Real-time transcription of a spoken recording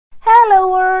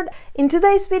In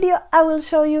today's video, I will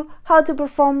show you how to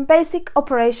perform basic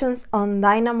operations on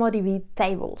DynamoDB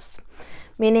tables,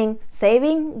 meaning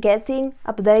saving, getting,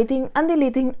 updating, and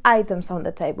deleting items on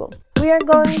the table. We are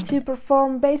going to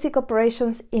perform basic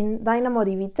operations in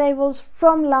DynamoDB tables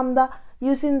from Lambda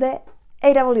using the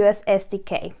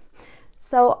AWS-SDK.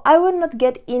 So I will not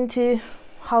get into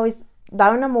how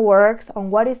Dynamo works and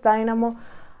what is Dynamo,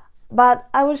 but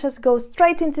I will just go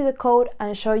straight into the code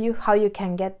and show you how you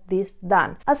can get this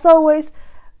done. As always,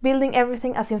 building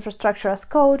everything as infrastructure as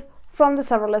code from the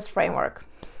Serverless framework.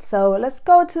 So let's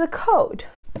go to the code.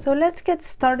 So let's get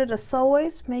started as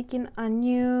always, making a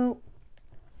new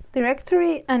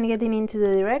directory and getting into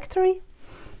the directory.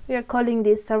 We are calling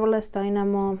this Serverless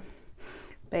Dynamo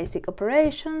Basic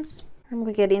Operations. And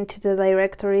we get into the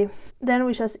directory. Then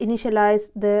we just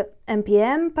initialize the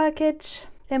npm package,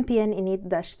 npm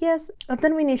init-yes, and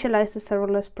then we initialize the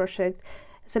serverless project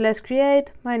sls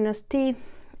create -t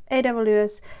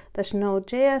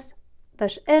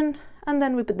aws-node.js-n, and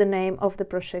then we put the name of the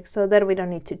project so that we don't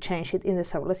need to change it in the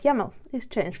serverless YAML. It's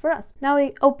changed for us. Now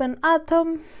we open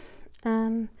Atom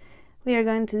and we are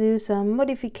going to do some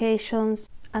modifications,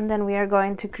 and then we are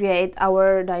going to create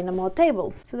our Dynamo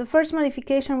table. So the first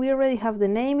modification, we already have the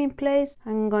name in place.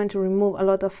 I'm going to remove a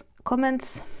lot of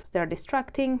comments, they're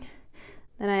distracting.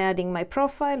 Then I'm adding my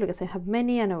profile because I have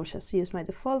many, and I will just use my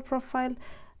default profile.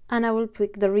 And I will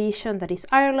pick the region that is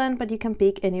Ireland, but you can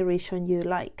pick any region you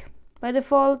like. By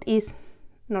default is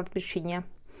North Virginia.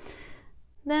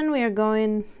 Then we are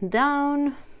going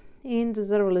down in the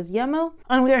serverless YAML,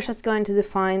 and we are just going to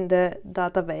define the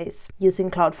database using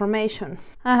CloudFormation.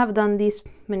 I have done this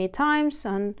many times,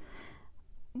 and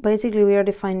basically we are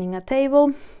defining a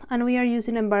table, and we are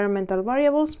using environmental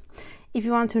variables. If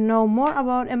you want to know more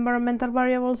about environmental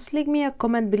variables, leave me a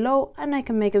comment below and I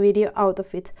can make a video out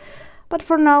of it. But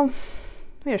for now,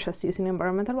 we are just using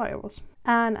environmental variables.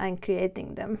 And I'm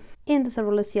creating them in the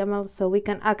serverless YAML so we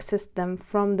can access them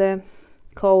from the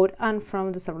code and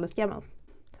from the serverless YAML.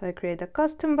 So I create a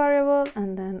custom variable,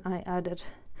 and then I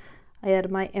add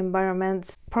my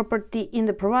environments property in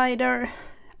the provider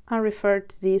and refer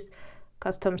to these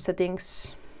custom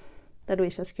settings that we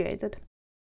just created.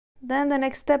 Then the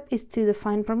next step is to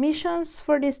define permissions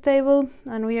for this table,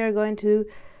 and we are going to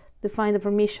define the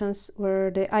permissions where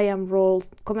the IAM role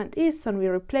comment is, and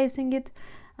we're replacing it,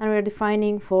 and we're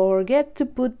defining for get to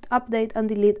put, update, and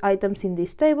delete items in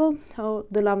this table, so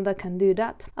the Lambda can do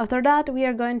that. After that, we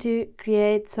are going to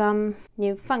create some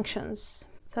new functions.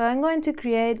 So I'm going to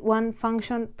create one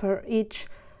function per each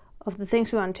of the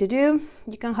things we want to do.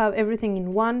 You can have everything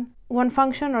in one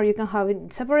function, or you can have it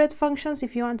in separate functions.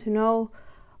 If you want to know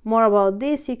more about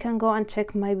this, you can go and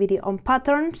check my video on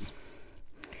patterns.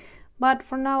 But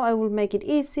for now, I will make it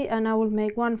easy, and I will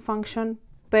make one function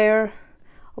per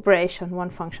operation. One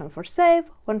function for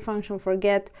save, one function for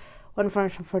get, one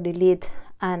function for delete,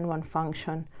 and one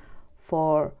function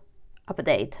for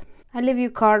update. I'll leave you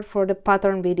a card for the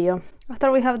pattern video. After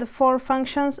we have the 4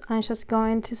 functions, I'm just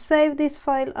going to save this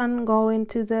file and go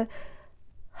into the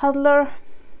handler.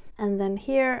 And then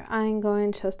here I'm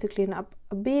going just to clean up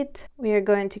a bit. We are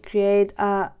going to create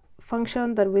a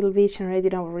function that will be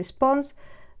generating our response,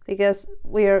 because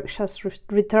we are just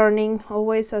returning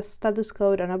always a status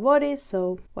code and a body,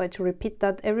 so why to repeat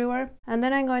that everywhere. And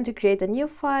then I'm going to create a new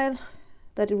file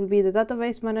that it will be the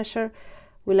database manager,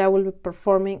 where I will be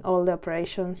performing all the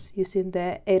operations using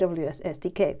the AWS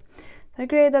SDK. So I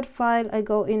create that file, I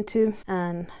go into,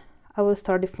 and I will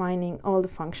start defining all the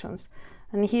functions.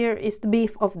 And here is the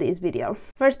beef of this video.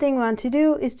 First thing we want to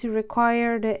do is to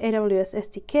require the AWS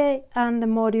SDK and the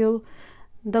module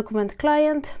document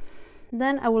client.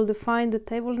 Then I will define the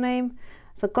table name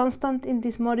as a constant in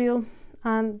this module,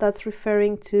 and that's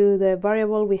referring to the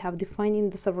variable we have defined in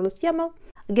the serverless YAML.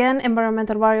 Again,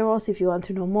 environmental variables, if you want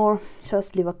to know more,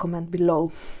 just leave a comment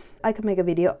below. I can make a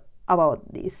video about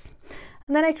this.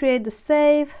 And then I create the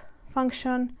save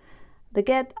function, the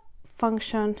get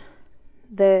function,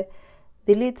 the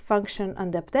delete function,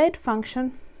 and the update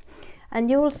function. And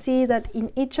you will see that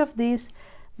in each of these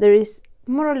there is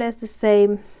more or less the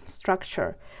same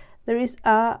structure. There is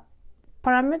a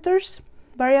parameters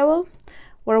variable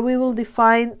where we will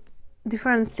define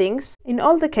different things. In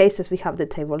all the cases we have the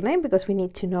table name because we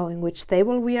need to know in which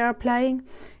table we are applying.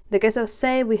 In the case of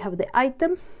save, we have the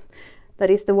item, that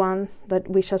is the one that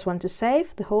we just want to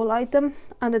save, the whole item,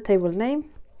 and the table name.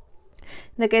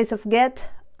 In the case of get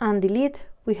and delete,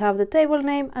 we have the table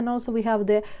name, and also we have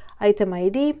the item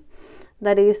ID,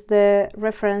 that is the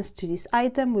reference to this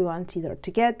item we want either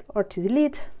to get or to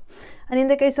delete. And in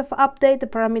the case of update, the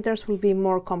parameters will be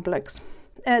more complex.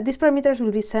 these parameters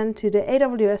will be sent to the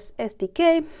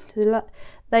AWS-SDK, to the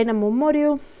Dynamo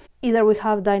module. Either we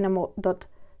have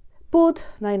dynamo.put,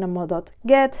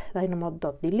 dynamo.get,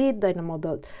 dynamo.delete,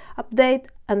 dynamo.update,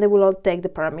 and they will all take the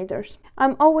parameters.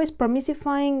 I'm always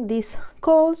promisifying these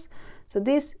calls, so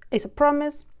this is a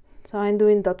promise. So I'm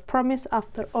doing .promise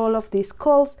after all of these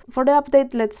calls. For the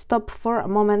update, let's stop for a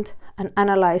moment and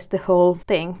analyze the whole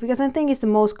thing, because I think it's the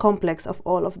most complex of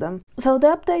all of them. So the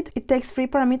update, it takes three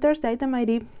parameters: the item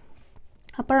ID,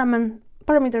 a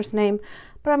parameter's name,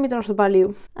 parameter's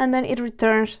value, and then it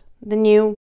returns the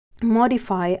new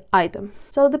modify item.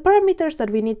 So the parameters that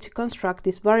we need to construct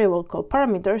this variable called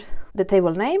parameters: the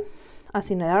table name, as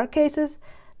in the other cases,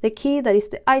 the key, that is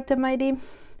the item ID,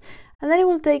 and then it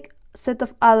will take set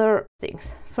of other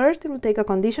things. First, it will take a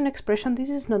condition expression. This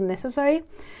is not necessary,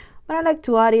 but I like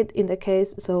to add it in the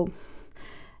case. So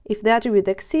if the attribute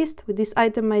exists with this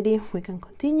item ID, we can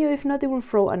continue. If not, it will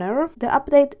throw an error. The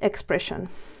update expression,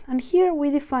 and here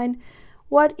we define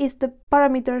what is the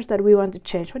parameters that we want to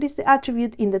change. What is the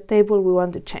attribute in the table we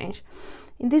want to change?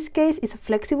 In this case, it's a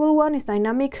flexible one, it's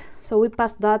dynamic, so we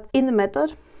pass that in the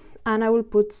method, and I will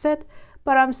put set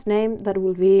params name, that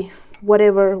will be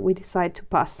whatever we decide to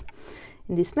pass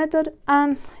in this method,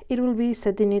 and it will be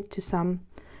setting it to some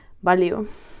value.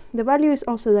 The value is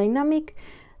also dynamic,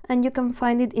 and you can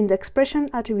find it in the expression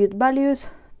attribute values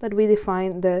that we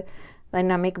define the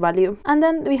dynamic value. And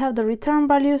then we have the return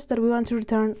values that we want to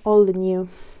return all the new.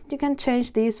 You can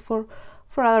change these for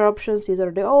other options,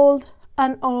 either the old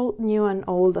and all, new and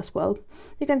old as well.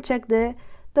 You can check the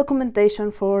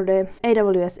documentation for the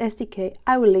AWS SDK.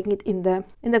 I will link it in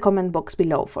the comment box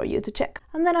below for you to check.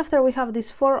 And then after we have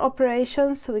these four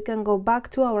operations, so we can go back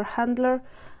to our handler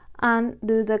and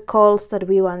do the calls that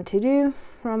we want to do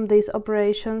from these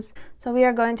operations. So we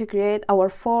are going to create our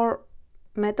four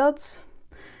methods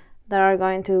that are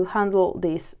going to handle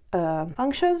these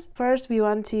functions. First, we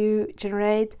want to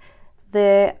generate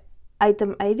the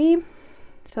item ID.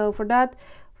 So for that,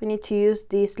 we need to use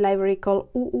this library called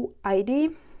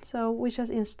UUID. So we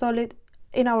just install it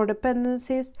in our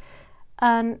dependencies,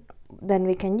 and then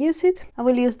we can use it. I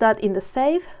will use that in the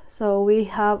save. So we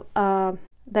have a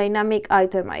dynamic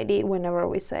item ID whenever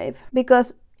we save,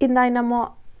 because in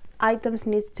Dynamo, items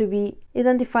needs to be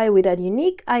identified with a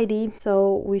unique ID,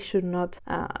 so we should not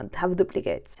have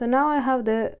duplicates. So now I have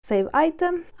the save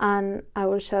item, and I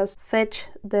will just fetch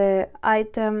the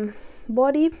item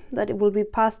body that it will be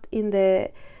passed in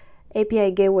the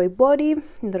API gateway body,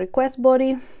 in the request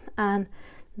body, and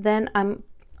then I'm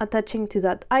attaching to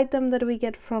that item that we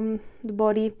get from the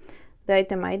body the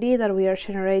item ID that we are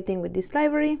generating with this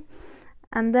library,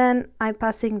 and then I'm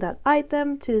passing that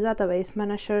item to the database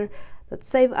manager, that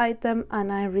save item,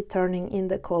 and I'm returning in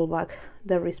the callback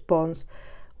the response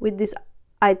with this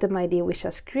item ID we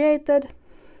just created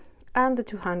and the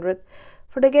 200.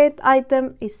 For the get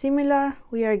item is similar.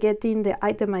 We are getting the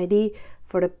item ID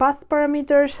for the path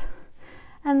parameters,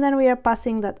 and then we are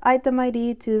passing that item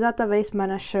ID to the database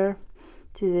manager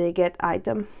to the get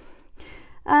item.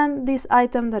 And this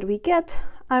item that we get,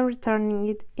 I'm returning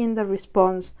it in the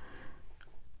response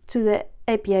to the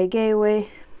API gateway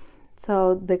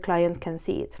so the client can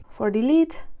see it. For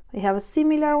delete, we have a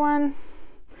similar one.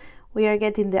 We are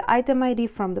getting the item ID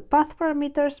from the path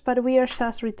parameters, but we are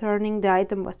just returning the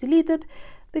item was deleted,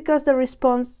 because the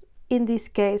response in this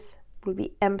case will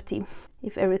be empty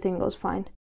if everything goes fine.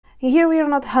 And here we are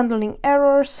not handling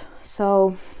errors,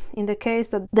 so in the case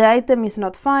that the item is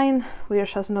not fine, we are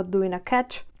just not doing a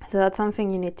catch. So that's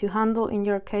something you need to handle in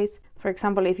your case. For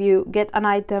example, if you get an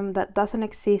item that doesn't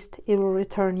exist, it will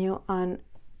return you an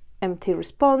empty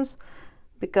response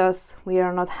because we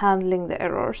are not handling the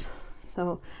errors.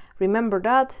 So remember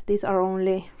that these are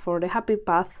only for the happy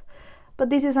path, but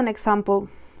this is an example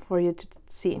for you to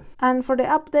see. And for the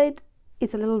update,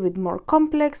 it's a little bit more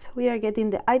complex. We are getting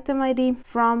the item ID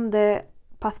from the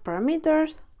path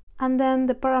parameters, and then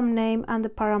the param name and the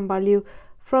param value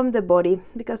from the body,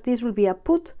 because this will be a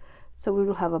put, so we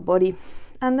will have a body.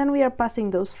 And then we are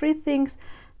passing those three things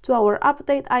to our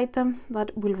update item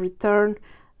that will return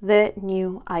the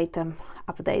new item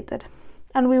updated,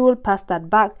 and we will pass that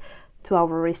back to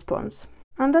our response.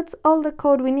 And that's all the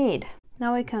code we need.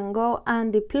 Now we can go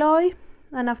and deploy,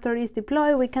 and after this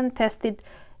deploy we can test it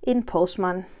in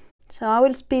Postman. So I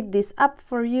will speed this up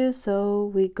for you,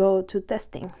 so we go to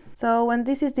testing. So when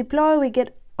this is deployed, we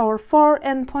get our 4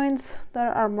 endpoints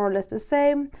that are more or less the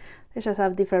same. They just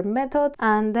have different methods,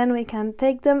 and then we can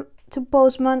take them to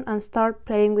Postman and start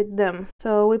playing with them.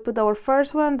 So we put our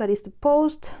first one, that is the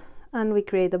post, and we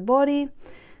create a body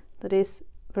that is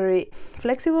very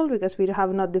flexible because we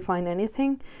have not defined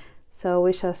anything. So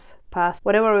we just pass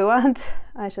whatever we want.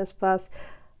 I just pass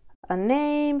a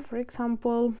name, for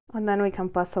example, and then we can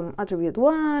pass some attribute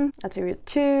 1, attribute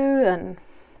 2, and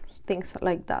things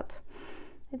like that.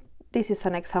 This is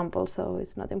an example, so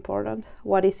it's not important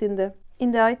what is in the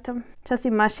item. Just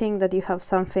imagine that you have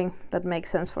something that makes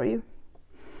sense for you.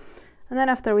 And then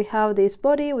after we have this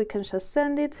body, we can just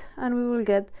send it and we will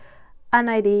get an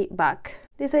ID back.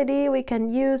 This ID we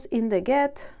can use in the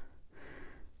get.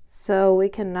 So we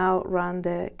can now run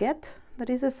the get. That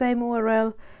is the same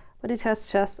URL, but it has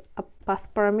just a path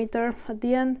parameter at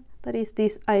the end. That is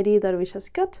this ID that we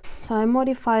just got. So I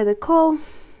modify the call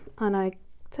and I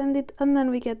send it, and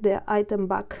then we get the item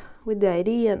back with the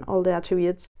ID and all the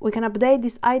attributes. We can update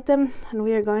this item and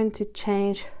we are going to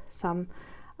change some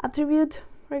attribute.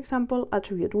 For example,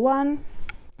 attribute 1.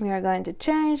 We are going to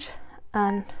change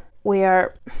and we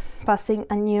are passing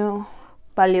a new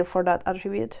value for that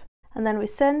attribute. And then we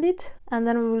send it, and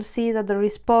then we will see that the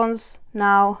response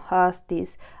now has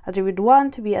this attribute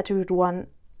 1 to be attribute 1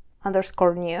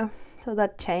 underscore new. So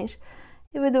that changed.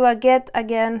 If we do a get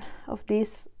again of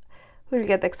this, we'll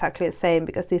get exactly the same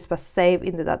because this was saved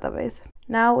in the database.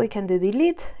 Now we can do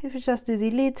delete. If we just do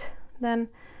delete, then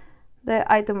the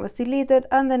item was deleted.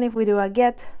 And then if we do a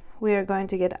get, we are going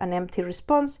to get an empty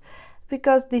response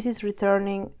because this is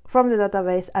returning from the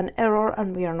database an error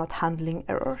and we are not handling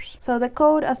errors. So the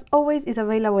code, as always, is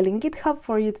available in GitHub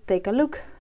for you to take a look.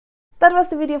 That was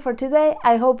the video for today.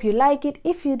 I hope you like it.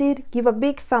 If you did, give a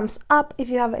big thumbs up. If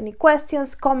you have any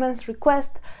questions, comments,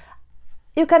 requests,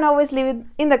 you can always leave it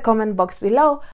in the comment box below.